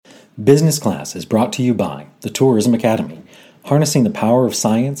Business Class is brought to you by the Tourism Academy, harnessing the power of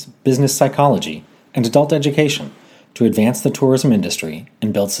science, business psychology, and adult education to advance the tourism industry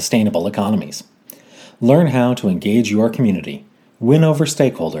and build sustainable economies. Learn how to engage your community, win over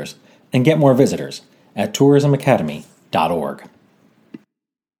stakeholders, and get more visitors at tourismacademy.org.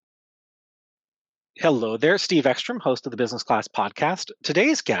 Hello there, Steve Ekstrom, host of the Business Class podcast.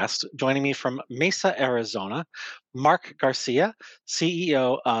 Today's guest, joining me from Mesa, Arizona, Marc Garcia,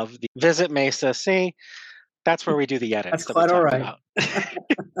 CEO of the Visit Mesa. See, that's where we do the edits. That's quite all right. About.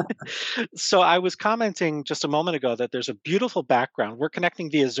 So I was commenting just a moment ago that there's a beautiful background. We're connecting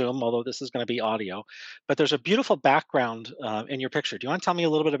via Zoom, although this is going to be audio, but there's a beautiful background in your picture. Do you want to tell me a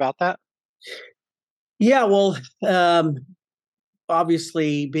little bit about that? Yeah, well,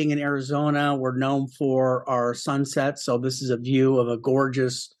 obviously, being in Arizona, we're known for our sunset. So this is a view of a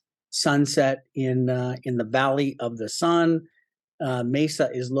gorgeous sunset in the Valley of the Sun. Mesa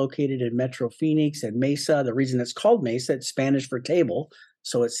is located in Metro Phoenix, and Mesa, the reason it's called Mesa, it's Spanish for table.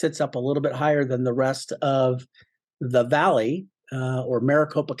 So it sits up a little bit higher than the rest of the valley or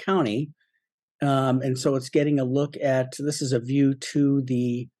Maricopa County. And so it's getting a look at, this is a view to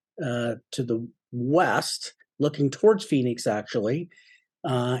the west, looking towards Phoenix, actually.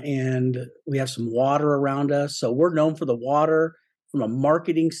 And we have some water around us. So we're known for the water. From a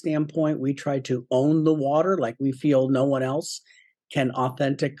marketing standpoint, we try to own the water like we feel no one else can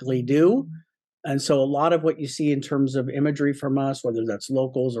authentically do. And so a lot of what you see in terms of imagery from us, whether that's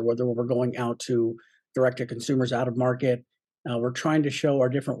locals or whether we're going out to direct to consumers out of market, we're trying to show our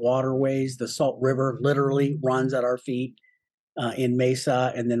different waterways. The Salt River literally runs at our feet in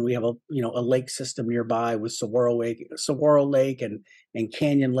Mesa, and then we have a lake system nearby with Saguaro Lake and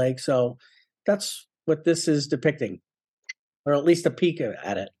Canyon Lake. So that's what this is depicting, or at least a peek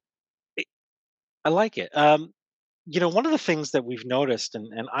at it. I like it. One of the things that we've noticed,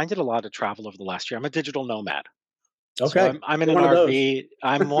 and I did a lot of travel over the last year. I'm a digital nomad. Okay. So I'm in an RV.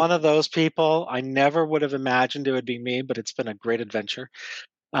 I'm one of those people. I never would have imagined it would be me, but it's been a great adventure.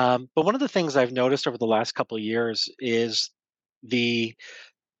 But one of the things I've noticed over the last couple of years is the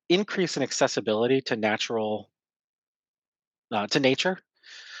increase in accessibility to nature.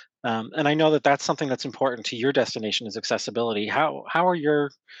 And I know that that's something that's important to your destination is accessibility. How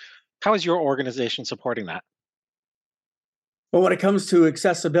is your organization supporting that? Well, when it comes to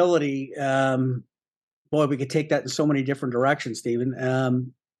accessibility, boy, we could take that in so many different directions, Stephen.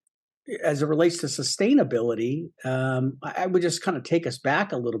 As it relates to sustainability, I would just kind of take us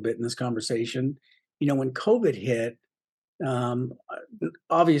back a little bit in this conversation. When COVID hit,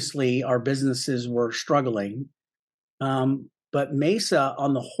 obviously our businesses were struggling, but Mesa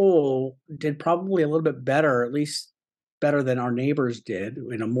on the whole did probably a little bit better, at least better than our neighbors did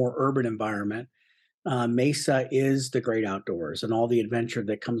in a more urban environment. Mesa is the great outdoors and all the adventure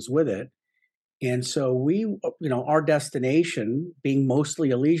that comes with it. And so our destination, being mostly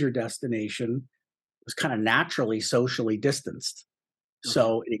a leisure destination, was kind of naturally socially distanced.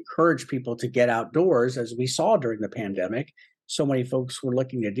 So it encouraged people to get outdoors, as we saw during the pandemic. So many folks were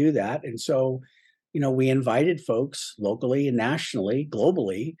looking to do that. And so, we invited folks locally and nationally,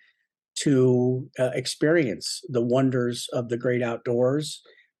 globally, to experience the wonders of the great outdoors,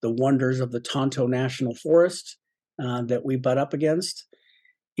 the wonders of the Tonto National Forest that we butt up against.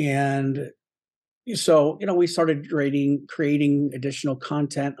 And so, we started creating additional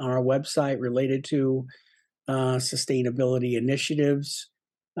content on our website related to sustainability initiatives.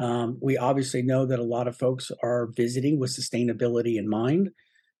 We obviously know that a lot of folks are visiting with sustainability in mind.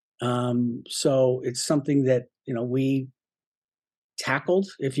 So it's something that, we tackled,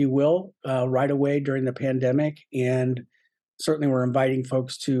 if you will, right away during the pandemic. And certainly we're inviting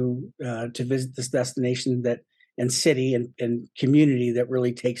folks to visit this destination and city and community that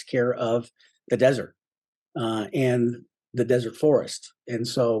really takes care of the desert and the desert forest. And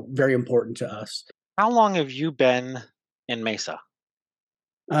so very important to us. How long have you been in Mesa?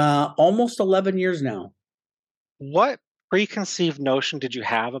 Almost 11 years now. What preconceived notion did you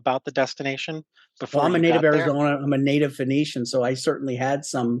have about the destination before? Well, I'm a native Arizona. I'm a native Phoenician, so I certainly had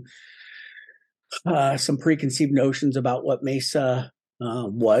some preconceived notions about what Mesa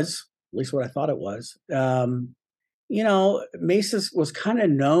was, at least what I thought it was. Mesa was kind of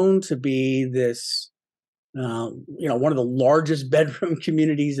known to be this, one of the largest bedroom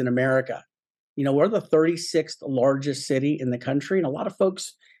communities in America. We're the 36th largest city in the country, and a lot of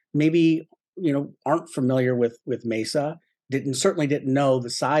folks maybe, aren't familiar with Mesa, certainly didn't know the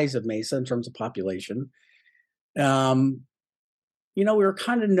size of Mesa in terms of population. We were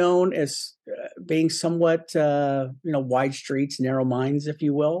kind of known as being somewhat, wide streets, narrow minds, if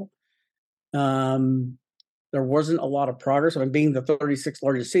you will. there wasn't a lot of progress. I mean, being the 36th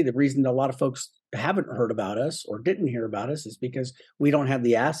largest city, the reason a lot of folks haven't heard about us or didn't hear about us is because we don't have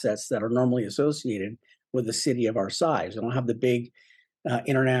the assets that are normally associated with a city of our size. We don't have the big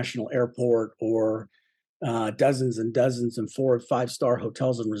international airport or dozens and dozens and 4 and 5-star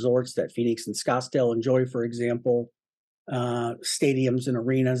hotels and resorts that Phoenix and Scottsdale enjoy, for example, stadiums and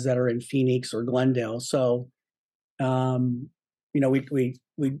arenas that are in Phoenix or Glendale. So,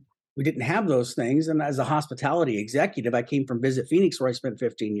 we didn't have those things. And as a hospitality executive, I came from Visit Phoenix, where I spent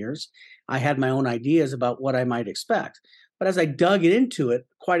 15 years. I had my own ideas about what I might expect. But as I dug into it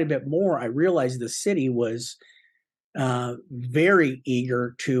quite a bit more, I realized the city was very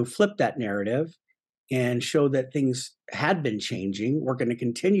eager to flip that narrative and show that things had been changing, were going to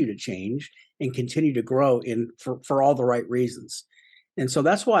continue to change and continue to grow for all the right reasons. And so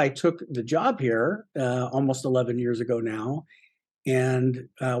that's why I took the job here almost 11 years ago now. And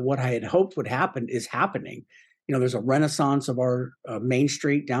what I had hoped would happen is happening. There's a renaissance of our Main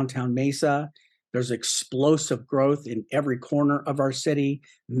Street, downtown Mesa. There's explosive growth in every corner of our city.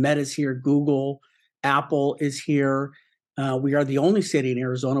 Meta's here, Google, Apple is here. We are the only city in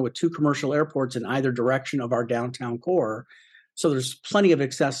Arizona with 2 commercial airports in either direction of our downtown core. So there's plenty of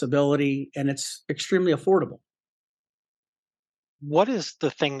accessibility, and it's extremely affordable. What is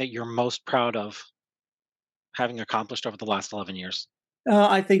the thing that you're most proud of having accomplished over the last 11 years?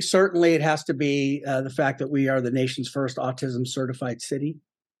 I think certainly it has to be the fact that we are the nation's first autism certified city.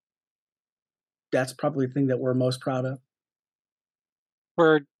 That's probably the thing that we're most proud of.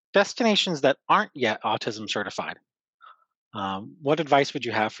 For destinations that aren't yet autism certified, what advice would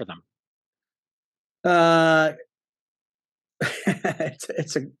you have for them?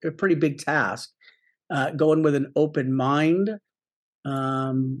 It's a pretty big task. Going with an open mind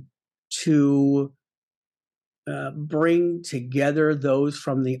to bring together those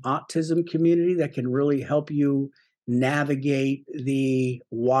from the autism community that can really help you navigate the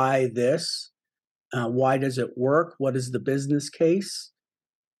why this, why does it work, what is the business case?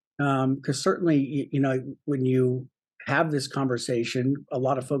 Because certainly, when you have this conversation, a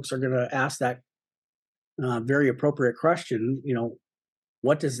lot of folks are going to ask that very appropriate question.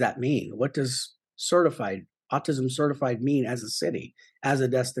 What does that mean? What does autism certified mean as a city, as a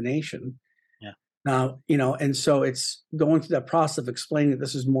destination? And so it's going through that process of explaining that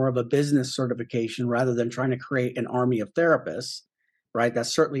this is more of a business certification rather than trying to create an army of therapists, right?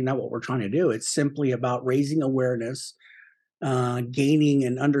 That's certainly not what we're trying to do. It's simply about raising awareness, gaining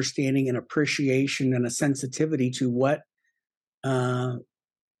an understanding and appreciation and a sensitivity to what the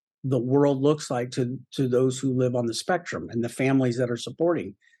world looks like to those who live on the spectrum and the families that are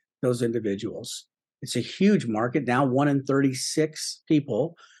supporting those individuals. It's a huge market. Now 1 in 36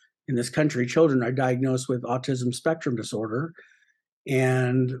 people in this country, children, are diagnosed with autism spectrum disorder.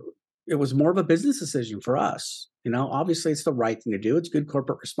 And it was more of a business decision for us. Obviously it's the right thing to do. It's good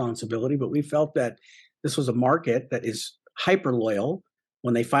corporate responsibility, but we felt that this was a market that is hyper loyal.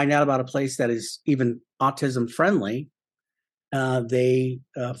 When they find out about a place that is even autism friendly, they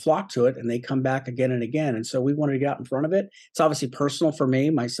flock to it and they come back again and again. And so we wanted to get out in front of it. It's obviously personal for me.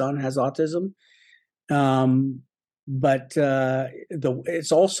 My son has autism. But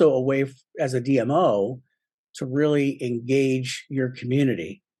it's also a way as a DMO to really engage your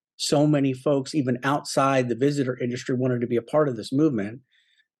community. So many folks, even outside the visitor industry, wanted to be a part of this movement.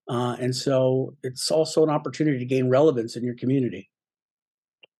 And so it's also an opportunity to gain relevance in your community.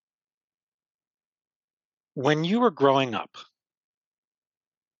 When you were growing up,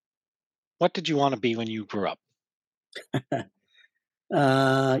 what did you want to be when you grew up?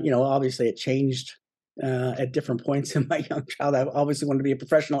 Obviously it changed at different points in my young child. I obviously wanted to be a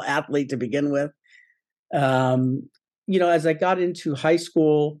professional athlete to begin with. As I got into high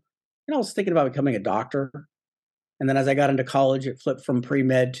school, I was thinking about becoming a doctor. And then as I got into college, it flipped from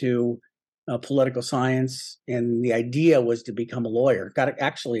pre-med to political science. And the idea was to become a lawyer. Got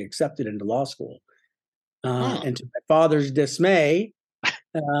actually accepted into law school. And to my father's dismay,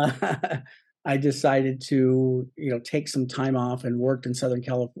 I decided to, take some time off and worked in Southern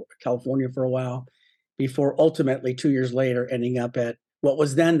California for a while before ultimately 2 years later ending up at what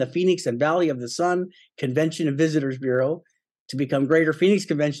was then the Phoenix and Valley of the Sun Convention and Visitors Bureau to become Greater Phoenix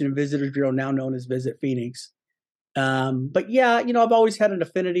Convention and Visitors Bureau, now known as Visit Phoenix. But yeah, I've always had an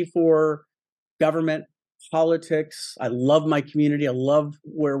affinity for government, politics. I love my community. I love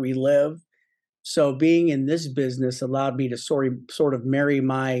where we live. So being in this business allowed me to sort of marry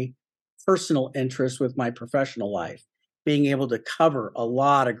my personal interests with my professional life, being able to cover a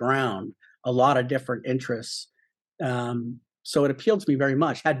lot of ground, a lot of different interests. So it appealed to me very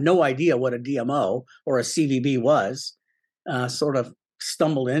much. Had no idea what a DMO or a CVB was, sort of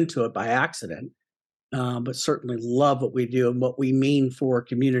stumbled into it by accident. but certainly love what we do and what we mean for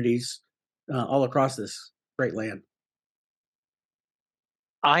communities all across this great land.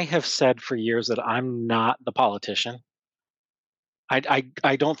 I have said for years that I'm not the politician.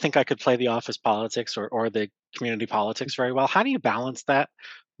 I don't think I could play the office politics or the community politics very well. How do you balance that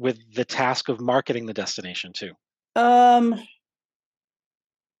with the task of marketing the destination too? Um,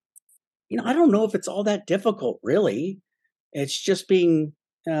 I don't know if it's all that difficult, really. It's just being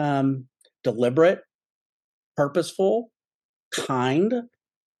um, deliberate, purposeful, kind,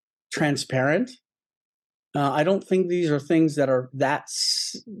 transparent. I don't think these are things that are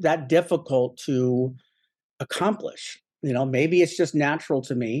that difficult to accomplish. Maybe it's just natural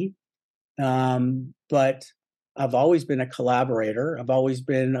to me, but I've always been a collaborator. I've always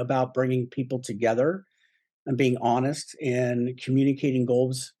been about bringing people together and being honest and communicating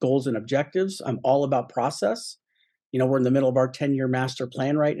goals and objectives. I'm all about process. We're in the middle of our 10-year master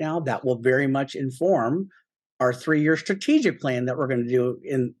plan right now. That will very much inform our 3-year strategic plan that we're going to do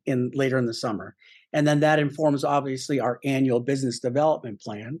in later in the summer. And then that informs obviously our annual business development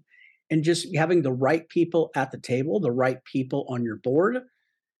plan. And just having the right people at the table, the right people on your board.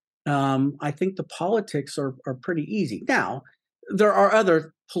 I think the politics are pretty easy. Now, there are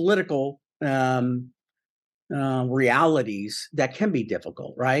other political realities that can be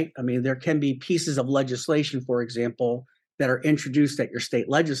difficult, right? I mean, there can be pieces of legislation, for example, that are introduced at your state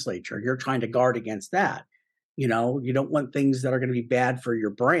legislature. You're trying to guard against that. You don't want things that are going to be bad for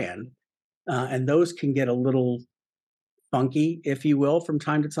your brand. And those can get a little funky, if you will, from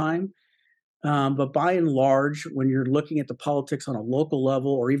time to time. But by and large, when you're looking at the politics on a local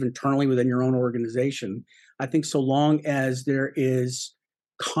level or even internally within your own organization, I think so long as there is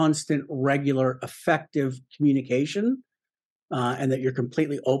constant, regular, effective communication, and that you're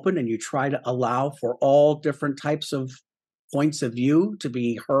completely open and you try to allow for all different types of points of view to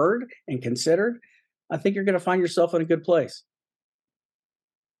be heard and considered, I think you're going to find yourself in a good place.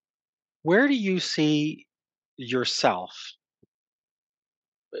 Where do you see yourself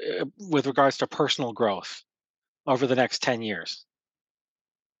with regards to personal growth over the next 10 years?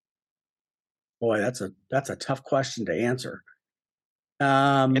 Boy, that's a tough question to answer.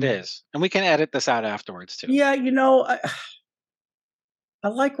 It is. And we can edit this out afterwards too. Yeah, I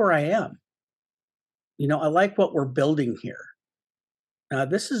like where I am. I like what we're building here.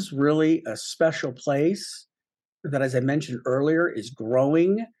 This is really a special place that, as I mentioned earlier, is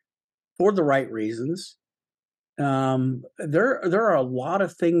growing for the right reasons. There are a lot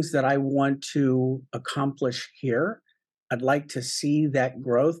of things that I want to accomplish here. I'd like to see that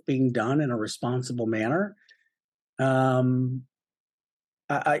growth being done in a responsible manner. I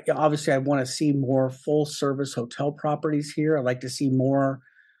obviously I want to see more full service hotel properties here. I'd like to see more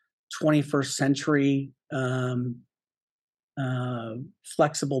 21st century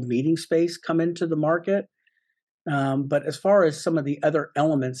flexible meeting space come into the market. But as far as some of the other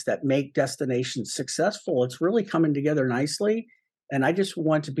elements that make destinations successful, it's really coming together nicely. And I just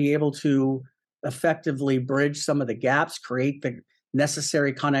want to be able to effectively bridge some of the gaps, create the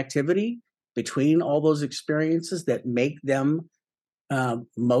necessary connectivity between all those experiences that make them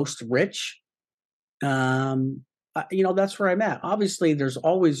most rich. That's where I'm at. Obviously, there's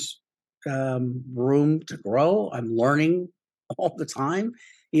always room to grow. I'm learning all the time,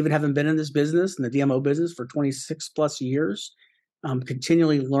 even having been in this business, in the DMO business for 26 plus years. I'm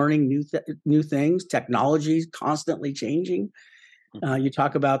continually learning new things. Technology is constantly changing. You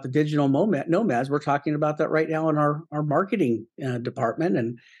talk about the digital nomads. We're talking about that right now in our marketing department.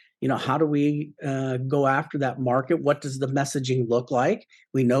 And how do we go after that market? What does the messaging look like?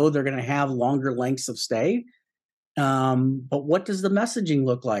 We know they're going to have longer lengths of stay, but what does the messaging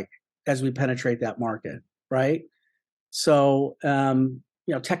look like as we penetrate that market, right? So,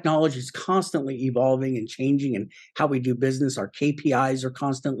 technology is constantly evolving and changing, and how we do business. Our KPIs are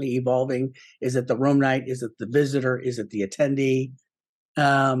constantly evolving. Is it the room night? Is it the visitor? Is it the attendee?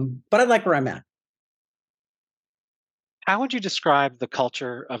 But I like where I'm at. How would you describe the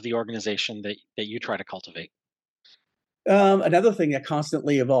culture of the organization that you try to cultivate? Another thing that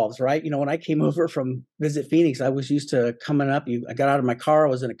constantly evolves, right? When I came over from Visit Phoenix, I was used to coming up. I got out of my car, I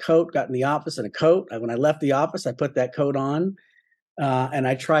was in a coat, got in the office in a coat. When I left the office, I put that coat on, and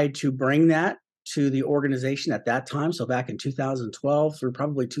I tried to bring that to the organization at that time. So back in 2012 through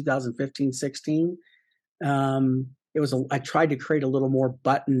probably 2015, 16, I tried to create a little more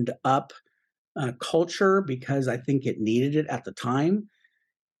buttoned up culture because I think it needed it at the time.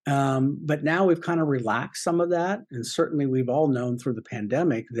 But now we've kind of relaxed some of that. And certainly we've all known through the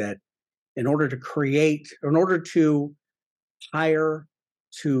pandemic that in order to hire,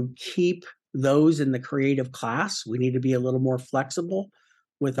 to keep those in the creative class, we need to be a little more flexible.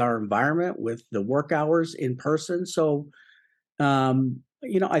 with our environment, with the work hours in person. So,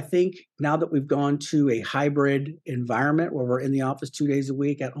 I think now that we've gone to a hybrid environment where we're in the office 2 days a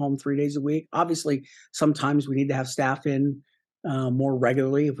week, at home 3 days a week, obviously, sometimes we need to have staff in more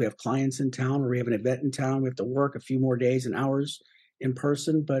regularly. If we have clients in town or we have an event in town, we have to work a few more days and hours in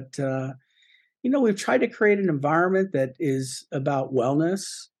person. But, we've tried to create an environment that is about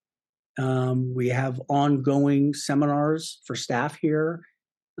wellness. We have ongoing seminars for staff here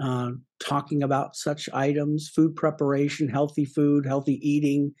talking about such items: food preparation, healthy food, healthy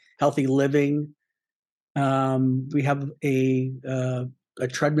eating, healthy living. We have a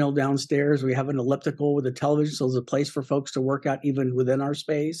treadmill downstairs. We have an elliptical with a television, so there's a place for folks to work out even within our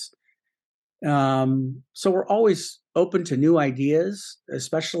space. So we're always open to new ideas,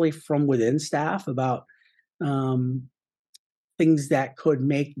 especially from within staff, about things that could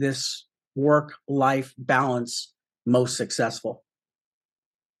make this work-life balance most successful.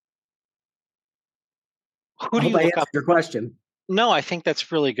 Who do you look up? Your question? No, I think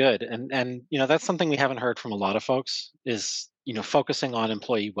that's really good, and that's something we haven't heard from a lot of folks is focusing on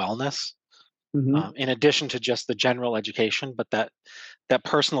employee wellness, in addition to just the general education, but that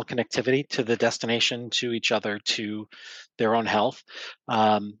personal connectivity to the destination, to each other, to their own health.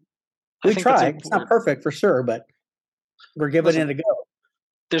 We try. It's not perfect for sure, but we're giving it a go.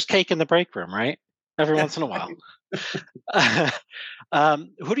 There's cake in the break room, right? Every once in a while.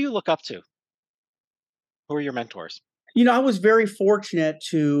 Who do you look up to? Who are your mentors? I was very fortunate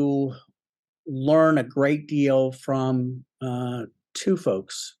to learn a great deal from two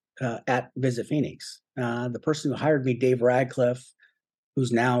folks at Visit Phoenix. The person who hired me, Dave Radcliffe,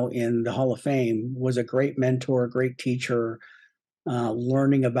 who's now in the Hall of Fame, was a great mentor, great teacher,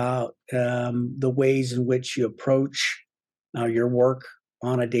 learning about the ways in which you approach your work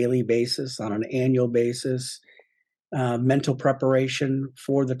on a daily basis, on an annual basis, mental preparation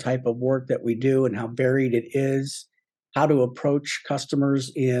for the type of work that we do and how varied it is, how to approach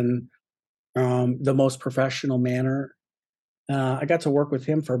customers in the most professional manner. I got to work with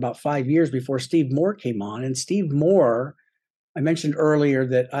him for about 5 years before Steve Moore came on. And Steve Moore, I mentioned earlier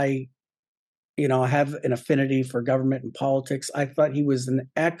that I have an affinity for government and politics. I thought he was an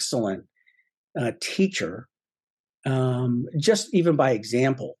excellent teacher, just even by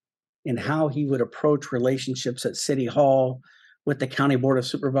example, in how he would approach relationships at City Hall, with the County Board of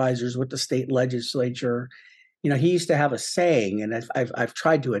Supervisors, with the state legislature. He used to have a saying, and I've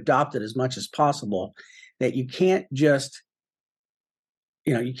tried to adopt it as much as possible, that you can't just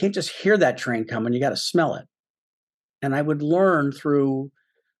hear that train coming. You got to smell it. And I would learn through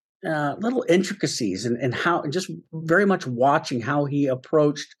little intricacies and how, just very much watching how he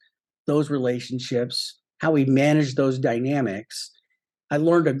approached those relationships, how he managed those dynamics. I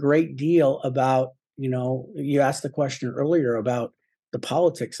learned a great deal about, you asked the question earlier about the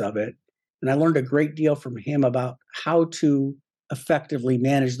politics of it. And I learned a great deal from him about how to effectively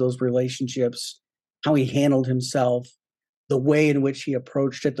manage those relationships, how he handled himself, the way in which he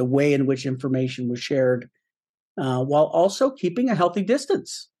approached it, the way in which information was shared, while also keeping a healthy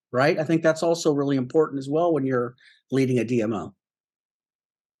distance, right? I think that's also really important as well when you're leading a DMO.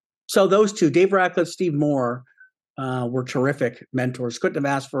 So those two, Dave Radcliffe, Steve Moore, were terrific mentors. Couldn't have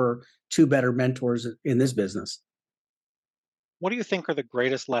asked for two better mentors in this business. What do you think are the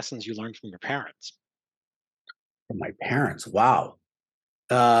greatest lessons you learned from your parents? From my parents, wow.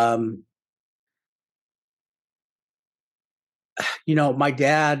 My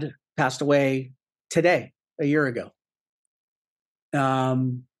dad passed away today, a year ago.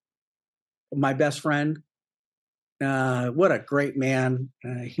 My best friend, what a great man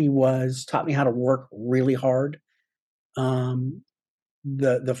he was, taught me how to work really hard.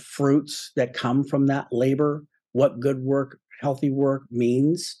 The fruits that come from that labor, what good work, healthy work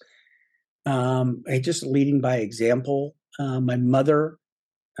means. Just leading by example. My mother,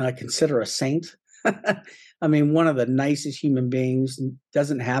 I consider a saint. I mean, one of the nicest human beings,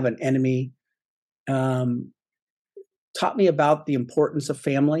 doesn't have an enemy. Taught me about the importance of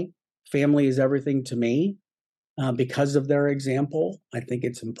family. Family is everything to me because of their example. I think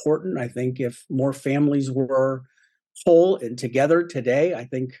it's important. I think if more families were whole and together today, I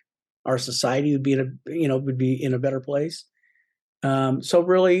think our society would be in a better place. So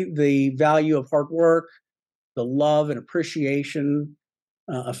really, the value of hard work, the love and appreciation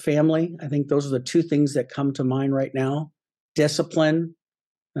of family, I think those are the two things that come to mind right now. Discipline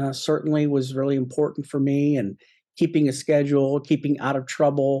certainly was really important for me, and keeping a schedule, keeping out of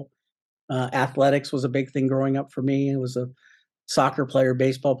trouble. Athletics was a big thing growing up for me. I was a soccer player,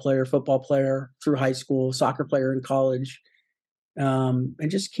 baseball player, football player through high school, soccer player in college, and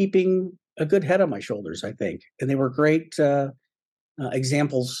just keeping a good head on my shoulders, I think. And they were great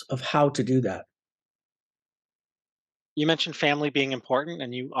examples of how to do that. You mentioned family being important,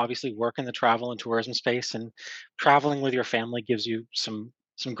 and you obviously work in the travel and tourism space, and traveling with your family gives you some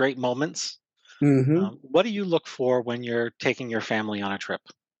great moments. Hmm. What do you look for when you're taking your family on a trip?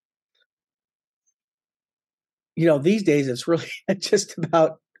 These days it's really just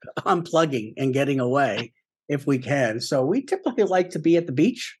about unplugging and getting away if we can. So we typically like to be at the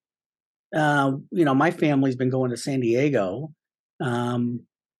beach. My family's been going to San Diego, um,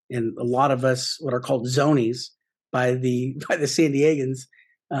 and a lot of us, what are called zonies by the by the San Diegans,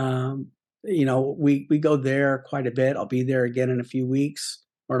 um, we go there quite a bit. I'll be there again in a few weeks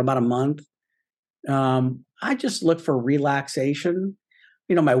or in about a month. I just look for relaxation.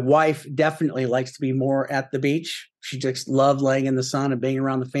 My wife definitely likes to be more at the beach. She just loves laying in the sun and being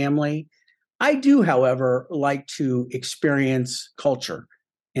around the family. I do, however, like to experience culture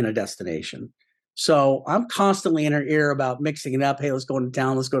in a destination. So I'm constantly in her ear about mixing it up. Hey, let's go into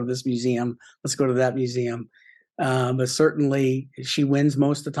town. Let's go to this museum. Let's go to that museum. But certainly she wins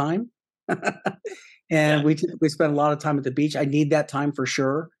most of the time. And Yeah. we typically spend a lot of time at the beach. I need that time for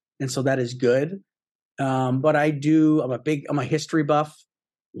sure. And so that is good. But I'm a history buff,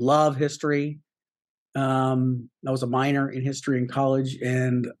 love history. I was a minor in history in college,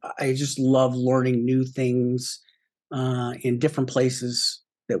 and I just love learning new things in different places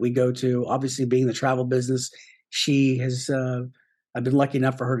that we go to. Obviously, being in the travel business, she has. I've been lucky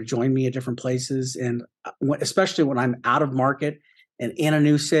enough for her to join me at different places, and especially when I'm out of market and in a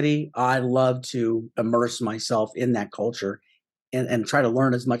new city, I love to immerse myself in that culture and try to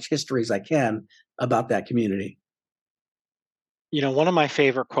learn as much history as I can about that community. One of my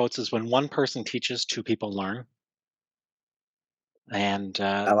favorite quotes is when one person teaches, two people learn. And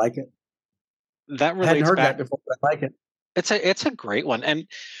I like it. that I hadn't relates heard back. that before, but I like it. It's a great one. And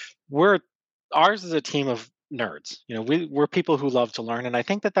we're ours is a team of nerds. We're people who love to learn. And I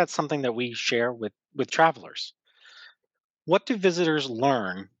think that that's something that we share with travelers. What do visitors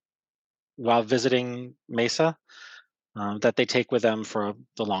learn while visiting Mesa that they take with them for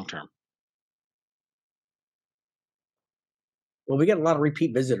the long term? Well, we get a lot of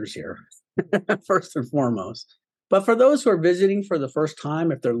repeat visitors here, first and foremost. But for those who are visiting for the first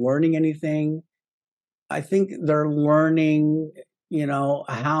time, if they're learning anything, I think they're learning,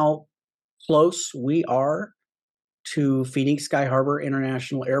 how close we are to Phoenix Sky Harbor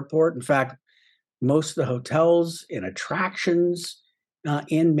International Airport. In fact, most of the hotels and attractions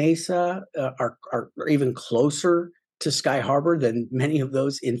in Mesa are even closer to Sky Harbor than many of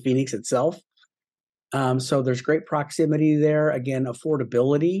those in Phoenix itself. So there's great proximity there. Again,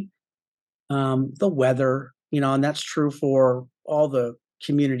 affordability, the weather, and that's true for all the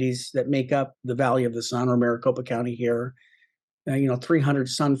communities that make up the Valley of the Sun or Maricopa County here. 300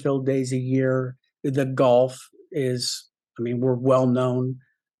 sun-filled days a year. The golf is, we're well known.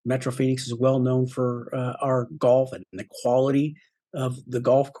 Metro Phoenix is well known for our golf and the quality of the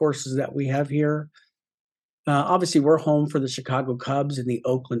golf courses that we have here. Obviously, we're home for the Chicago Cubs and the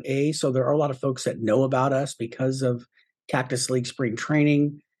Oakland A's, so there are a lot of folks that know about us because of Cactus League spring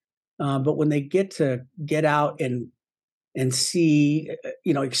training. But when they get out and see,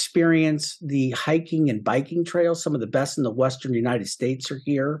 experience the hiking and biking trails, some of the best in the Western United States are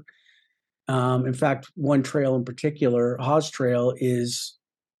here. In fact, one trail in particular, Hawes Trail, is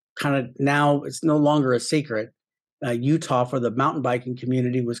kind of now it's no longer a secret. Utah for the mountain biking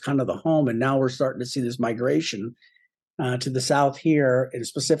community was kind of the home, and now we're starting to see this migration to the south here, and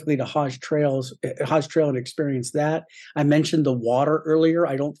specifically to Hawes Trail, and experience that. I mentioned the water earlier.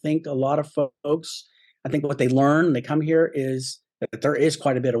 I don't think a lot of folks. I think what they learn when they come here is that there is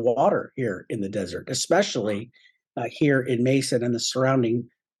quite a bit of water here in the desert, especially here in Mesa and the surrounding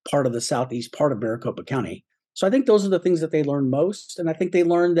part of the southeast part of Maricopa County. So I think those are the things that they learn most, and I think they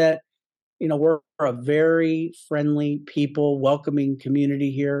learn that we're a very friendly people, welcoming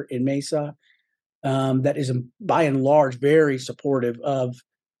community here in Mesa that is, by and large, very supportive of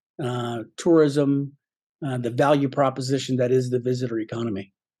tourism, the value proposition that is the visitor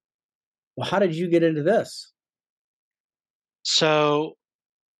economy. Well, how did you get into this? So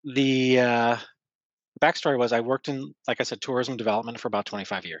the backstory was I worked in, like I said, tourism development for about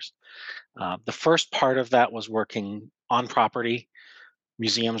 25 years. The first part of that was working on property,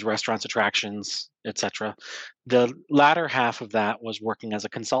 museums, restaurants, attractions, etc. The latter half of that was working as a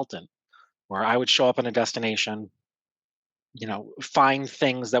consultant, where I would show up in a destination, find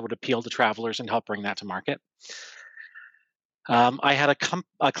things that would appeal to travelers and help bring that to market. I had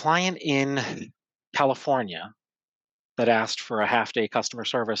a client in California that asked for a half-day customer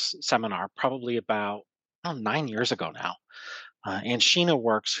service seminar, probably about 9 years ago now. And Sheena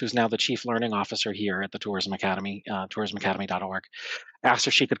Works, who's now the Chief Learning Officer here at the Tourism Academy, tourismacademy.org, asked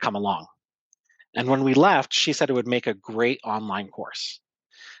if she could come along. And when we left, she said it would make a great online course.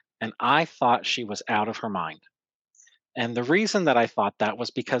 And I thought she was out of her mind. And the reason that I thought that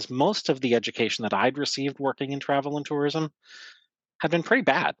was because most of the education that I'd received working in travel and tourism had been pretty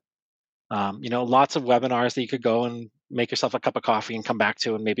bad. Lots of webinars that you could go and make yourself a cup of coffee and come back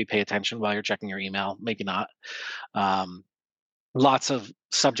to and maybe pay attention while you're checking your email, maybe not. Lots of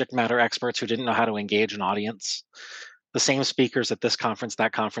subject matter experts who didn't know how to engage an audience. The same speakers at this conference,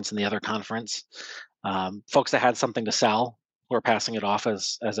 that conference, and the other conference. Folks that had something to sell who are passing it off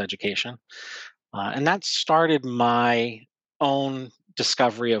as education. And that started my own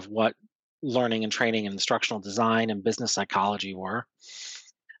discovery of what learning and training and instructional design and business psychology were.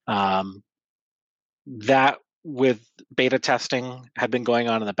 That with beta testing had been going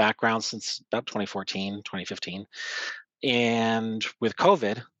on in the background since about 2014, 2015. And with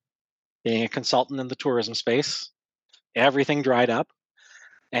COVID, being a consultant in the tourism space, everything dried up.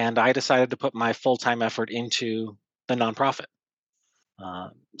 And I decided to put my full-time effort into the nonprofit.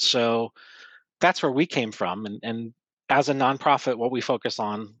 So that's where we came from. And as a nonprofit, what we focus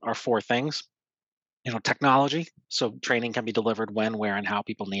on are 4 things. Technology, so training can be delivered when, where, and how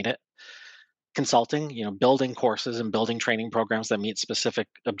people need it. Consulting, building courses and building training programs that meet specific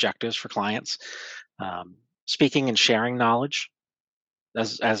objectives for clients. Speaking and sharing knowledge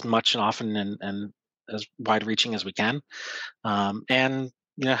as much and often and as wide-reaching as we can. And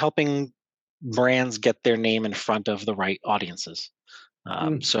helping brands get their name in front of the right audiences.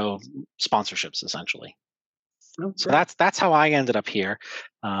 So sponsorships, essentially. Okay. So that's how I ended up here.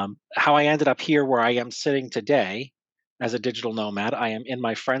 How I ended up here where I am sitting today as a digital nomad. I am in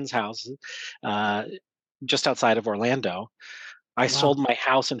my friend's house just outside of Orlando. I sold my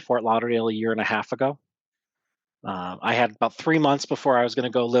house in Fort Lauderdale a year and a half ago. I had about 3 months before I was going to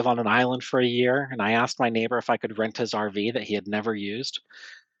go live on an island for a year, and I asked my neighbor if I could rent his RV that he had never used.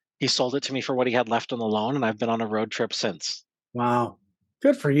 He sold it to me for what he had left on the loan, and I've been on a road trip since. Wow.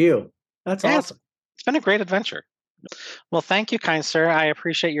 Good for you. That's awesome. It's been a great adventure. Well, thank you, kind sir. I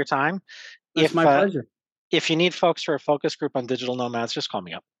appreciate your time. It's my pleasure. If you need folks for a focus group on digital nomads, just call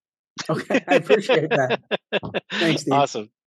me up. Okay, I appreciate that. Thanks, Steve. Awesome.